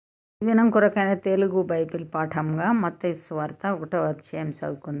ఈ దినం కొరకైన తెలుగు బైబిల్ పాఠంగా మత్తయి సువార్త 1వ అధ్యాయం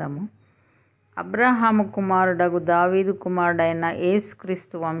చదువుకుందాము. అబ్రహాము కుమారుడగు దావీదు కుమారుడైన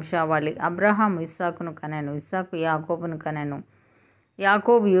యేసుక్రీస్తు వంశావళి. అబ్రహాము ఇస్సాకును కనెను, ఇస్సాకు యాకోబును కనెను,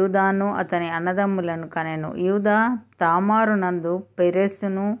 యాకోబు యూదాను అతని అన్నదమ్ములను కనెను, యూదా తామారు నందు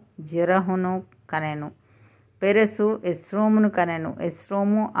పెరెసును జెరహును కనెను, పెరెసు ఎస్రోమును కనెను,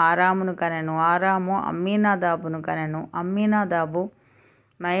 ఎస్రోము ఆరామును కనెను, ఆరాము అమ్మీనాదాబును కనెను, అమ్మీనాదాబు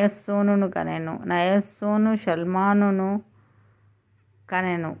నయస్సోనును కనెను, నయస్సోను షల్మానును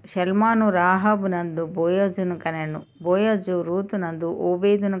కనెను, షల్మాను రాహాబు నందు బోయజును కనెను, బోయజు రూతు నందు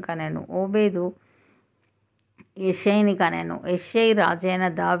ఓబేదును కనెను, ఓబేదు యెషైని కనెను, యెషై రాజైన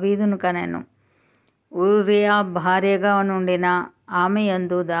దావీదును కనెను, ఊరియా భార్యగా నుండిన ఆమె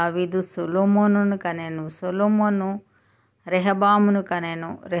యందు దావీదు సొలొమోనును కనెను, సొలొమోను రెహబామును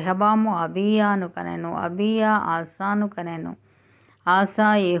కనెను, రెహబాము అబీయాను కనెను, అబీయా ఆసాను కనెను, ఆసా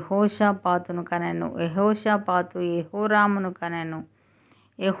యెహోషాపాతును కనెను, యెహోషాపాతు యెహోరామును కనెను,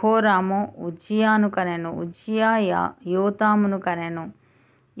 యెహోరాము ఉజ్జియాను కనెను, ఉజ్జియా యోతామును కనెను,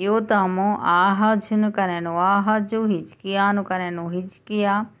 యోతాము ఆహాజును కనెను, ఆహాజు హిజ్కియాను కనెను,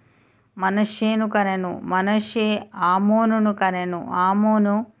 హిజ్కియా మనష్షేను కనెను, మనష్షే ఆమోనును కనెను,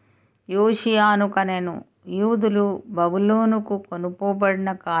 ఆమోను యోషియాను కనెను. యూదులు బబులోనుకు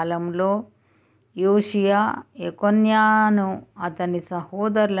కొనుపోబడిన కాలంలో యోషియా యెకొన్యాను అతని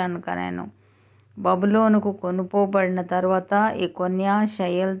సహోదరులను కనెను. బబులోనుకు కొనుపోబడిన తర్వాత యెకొన్యా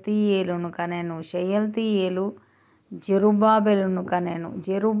షయల్తీయేలును కనెను, షయల్తీయేలు జెరుబ్బాబెలును కనెను,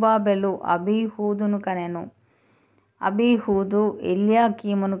 జెరుబ్బాబెలు అబీహూదును కనెను, అబీహూదు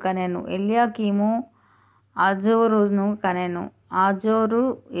ఎల్యాకీమును కనెను, ఎల్యాకీము అజోరును కనెను, అజోరు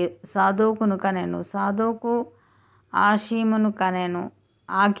సాదోకును కనెను, సాదోకు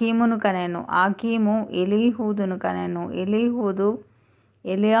ఆకీమును కనెను, ఆకీము ఎలీహూదును కనెను, ఎలీహూదు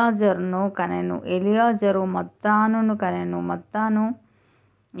ఎలియాజరును కనెను, ఎలియాజరు మత్తానును కనెను, మత్తాను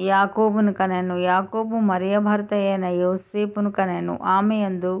యాకోబును కనెను, యాకోబు మరియ భర్త అయిన యోసేపును కనెను, ఆమె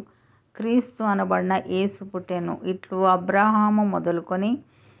యందు క్రీస్తు అనబడిన యేసు పుట్టెను. ఇట్లు అబ్రహాము మొదలుకొని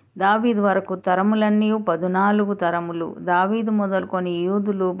దావీదు వరకు తరములన్నీ 14 తరములు. దావీదు మొదలుకొని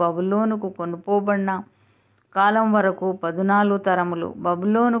యూదులు బబులోనుకు కొనుపోబడిన కాలం వరకు 14 తరములు.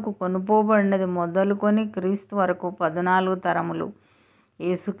 బబులోనుకు కొనుపోబడినది మొదలుకొని క్రీస్తు వరకు 14 తరములు.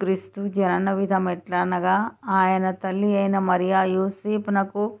 యేసుక్రీస్తు జనన విధం ఎట్లనగా, ఆయన తల్లి అయిన మరియా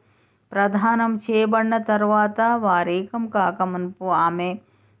యోసేపునకు ప్రదానం చేయబడిన తరువాత వారేకం కాక మునుపు ఆమె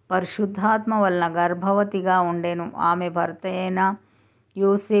పరిశుద్ధాత్మ వలన గర్భవతిగా ఉండెను. ఆమె భర్త అయిన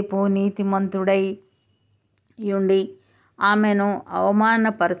యోసేపు నీతిమంతుడై యుండి ఆమెను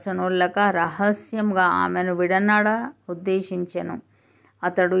అవమానపరచనొల్లక రహస్యంగా ఆమెను విడనాడ ఉద్దేశించెను.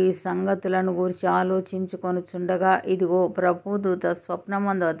 అతడు ఈ సంగతులను గూర్చి ఆలోచించుకొనుచుండగా, ఇదిగో ప్రభుదూత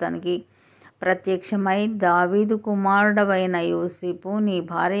స్వప్నమందు అతనికి ప్రత్యక్షమై, దావీదు కుమారుడవైన యోసేపు, నీ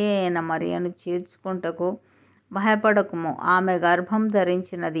భార్య అయిన మరియను చేర్చుకొనుటకు భయపడకుము. ఆమె గర్భం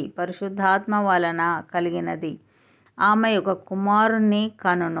ధరించినది పరిశుద్ధాత్మ వలన కలిగినది. ఆమె ఒక కుమారుణ్ణి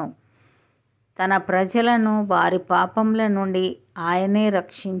కనును. తన ప్రజలను వారి పాపముల నుండి ఆయనే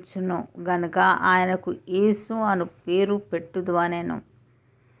రక్షించును గనుక ఆయనకు యేసు అను పేరు పెట్టుదు అనెను.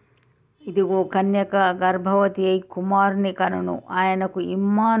 ఇదిగో కన్యక గర్భవతి అయి కుమారుని కనును, ఆయనకు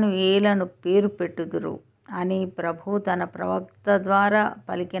ఇమ్మానుయేలను పేరు పెట్టుదురు అని ప్రభు తన ప్రవక్త ద్వారా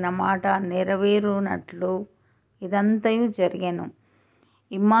పలికిన మాట నెరవేరునట్లు ఇదంతయు జరిగెను.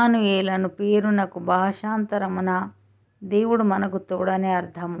 ఇమ్మానుయేలను పేరునకు భాషాంతరమున దేవుడు మనకు తోడనే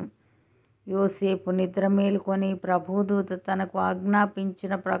అర్థము. యోసేపు నిద్ర మేలుకొని ప్రభుదూత తనకు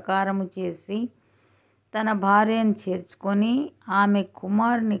ఆజ్ఞాపించిన ప్రకారము చేసి తన భార్యను చేర్చుకొని ఆమె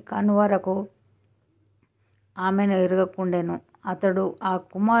కుమారుని కనువరకు ఆమెను ఎరగకుండెను. అతడు ఆ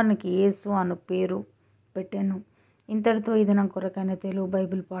కుమారునికి యేసు అను పేరు పెట్టెను. ఇంతటితో ఈ దినం కొరకైన తెలుగు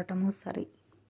బైబిల్ పాఠము సరి.